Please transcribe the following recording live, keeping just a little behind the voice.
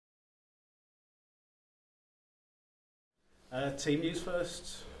Team news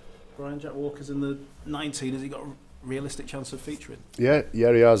first. Brian Jack Walker's in the 19. Has he got a realistic chance of featuring? Yeah, he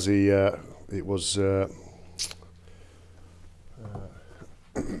has. It was.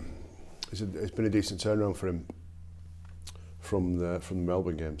 It's been a decent turnaround for him from the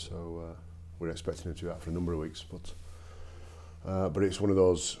Melbourne game, so we're expecting him to do that for a number of weeks. But it's one of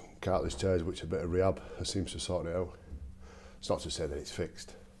those cartilage tears which a bit of rehab seems to sort it out. It's not to say that it's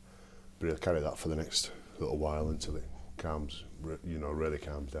fixed, but he'll carry that for the next little while until it calms, really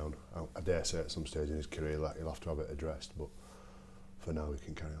calms down. I dare say at some stage in his career he'll have to have it addressed, but for now he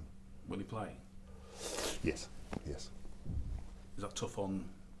can carry on. Will he play? Yes. Is that tough on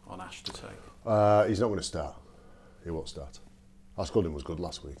Ash to take? He's not going to start. He won't start. Ashton Golding was good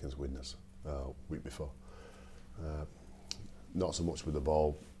last week as winners, week before. Not so much with the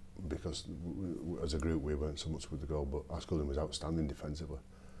ball, because as a group we weren't so much with the goal, but Ashton Golding was outstanding defensively.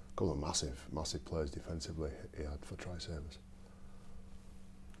 A couple of massive players defensively he had for try savers.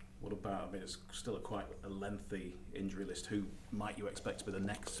 What about, it's still quite a lengthy injury list. Who might you expect to be the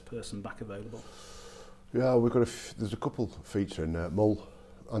next person back available? Yeah, there's a couple featuring.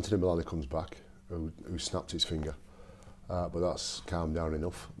 Anthony Mullally comes back, who snapped his finger, but that's calmed down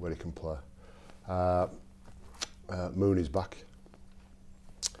enough where he can play. Mooney's back.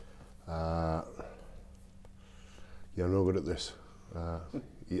 I'm no good at this.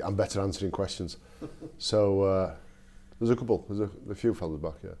 I'm better answering questions. So there's a few fellas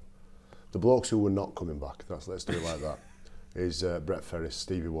back, yeah. The blokes who were not coming back, let's do it like that, is Brett Ferris,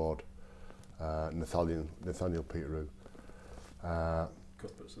 Stevie Ward, Nathaniel Peteroo,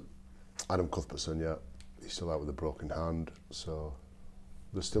 Cuthbertson. Adam Cuthbertson, yeah. He's still out with a broken hand, so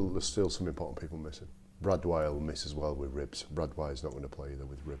there's still some important people missing. Brad Dwyer will miss as well with ribs. Brad Dwyer's not going to play either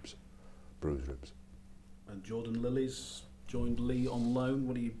with ribs, bruised ribs. And Jordan Lilly's joined Lee on loan.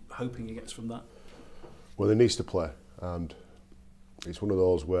 What are you hoping he gets from that? Well, he needs to play, and it's one of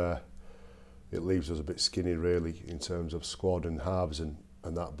those where it leaves us a bit skinny really in terms of squad and halves and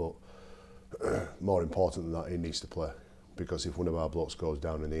that, but more important than that, he needs to play, because if one of our blokes goes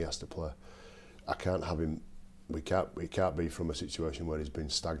down and he has to play, I can't have him. We can't be from a situation where he's been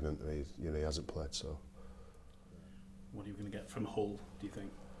stagnant and he hasn't played. So, what are you going to get from Hull, do you think?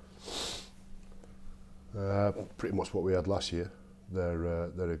 Pretty much what we had last year.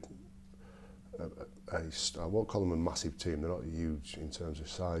 They're I won't call them a massive team. They're not huge in terms of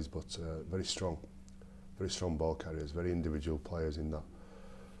size, but very strong ball carriers, very individual players in that.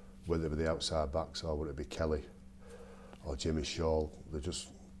 Whether it be the outside backs or whether it be Kelly or Jimmy Shaw, they're just,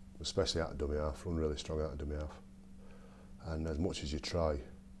 especially out of dummy half, run really strong out of dummy half. And as much as you try,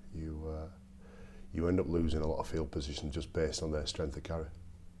 you end up losing a lot of field position just based on their strength of carry.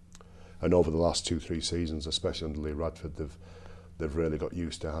 And over the last 2-3 seasons, especially under Lee Radford, they've really got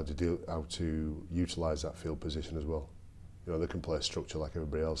used to how to utilise that field position as well. They can play structure like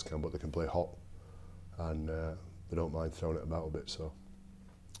everybody else can, but they can play hot, and they don't mind throwing it about a bit. So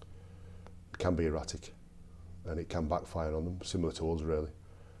it can be erratic, and it can backfire on them, similar to us really.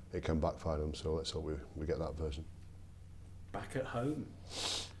 It can backfire on them, so let's hope we get that version. Back at home.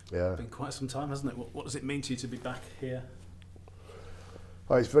 Yeah. It's been quite some time, hasn't it? What does it mean to you to be back here?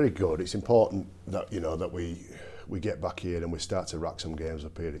 Well, it's very good. It's important that that we get back here and we start to rack some games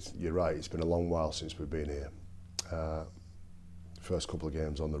up here. You're right. It's been a long while since we've been here. First couple of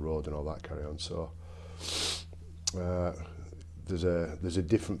games on the road and all that carry on. So there's a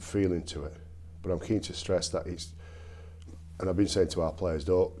different feeling to it. But I'm keen to stress that and I've been saying to our players,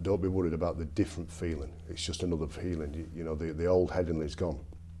 don't be worried about the different feeling. It's just another feeling. The old Headingley's gone.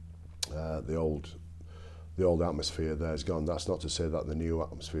 The old atmosphere there's gone. That's not to say that the new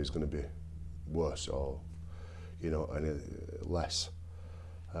atmosphere is going to be worse or any less.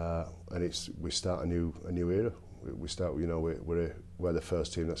 And we start a new era. We start. We're the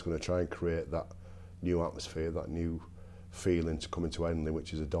first team that's going to try and create that new atmosphere, that new feeling to come into Headingley,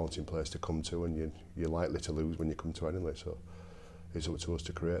 which is a daunting place to come to, and you're likely to lose when you come to Headingley. So it's up to us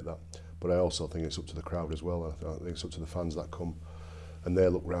to create that. But I also think it's up to the crowd as well. I think it's up to the fans that come, and they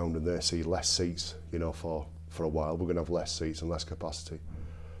look round and they see less seats. For a while we're going to have less seats and less capacity.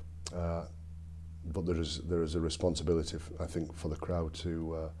 But there is a responsibility, I think, for the crowd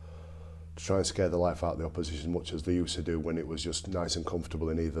to try and scare the life out of the opposition, much as they used to do when it was just nice and comfortable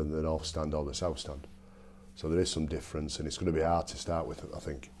in either the North Stand or the South Stand. So there is some difference, and it's going to be hard to start with, I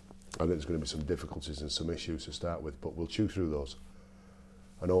think. I think there's going to be some difficulties and some issues to start with, but we'll chew through those.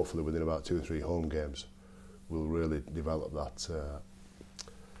 And hopefully within about 2 or 3 home games, we'll really develop that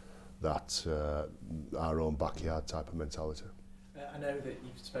our own backyard type of mentality. I know that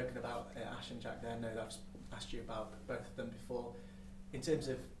you've spoken about Ash and Jack there. I know that I've asked you about both of them before. In terms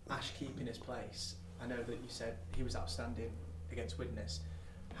of Ash keeping his place, I know that you said he was outstanding against Widnes.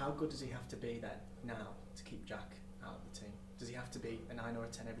 How good does he have to be then now to keep Jack out of the team? Does he have to be a 9 or a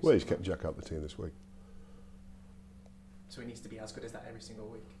 10 every Well, he's single kept Jack out of the team this week. So he needs to be as good as that every single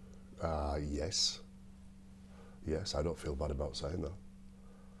week? Yes. Yes, I don't feel bad about saying that.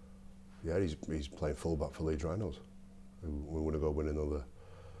 Yeah, he's playing fullback for Leeds Rhinos. We want to go win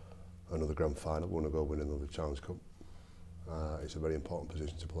another grand final. We want to go win another Challenge Cup. It's a very important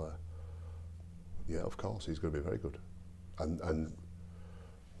position to play. Yeah, of course, he's going to be very good. And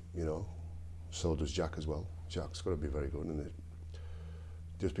you know, so does Jack as well. Jack's got to be very good. And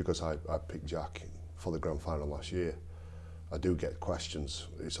just because I picked Jack for the grand final last year, I do get questions.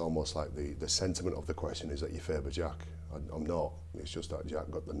 It's almost like the sentiment of the question is that you favour Jack. I'm not. It's just that Jack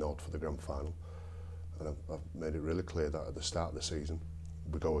got the nod for the grand final. And I've made it really clear that at the start of the season,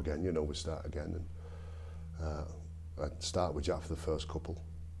 we go again, you know, we start again. And I start with Jack for the first couple.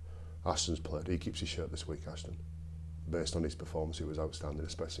 Ashton's played. He keeps his shirt this week, Ashton. Based on his performance, he was outstanding,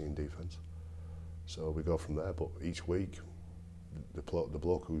 especially in defence. So we go from there. But each week, the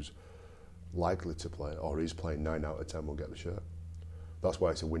bloke who's likely to play, or is playing 9 out of 10, will get the shirt. That's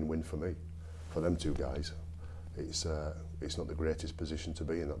why it's a win-win for me. For them two guys, it's not the greatest position to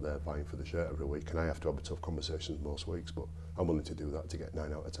be in that they're vying for the shirt every week, and I have to have a tough conversations most weeks, but I'm willing to do that to get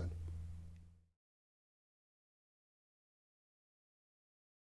 9 out of 10.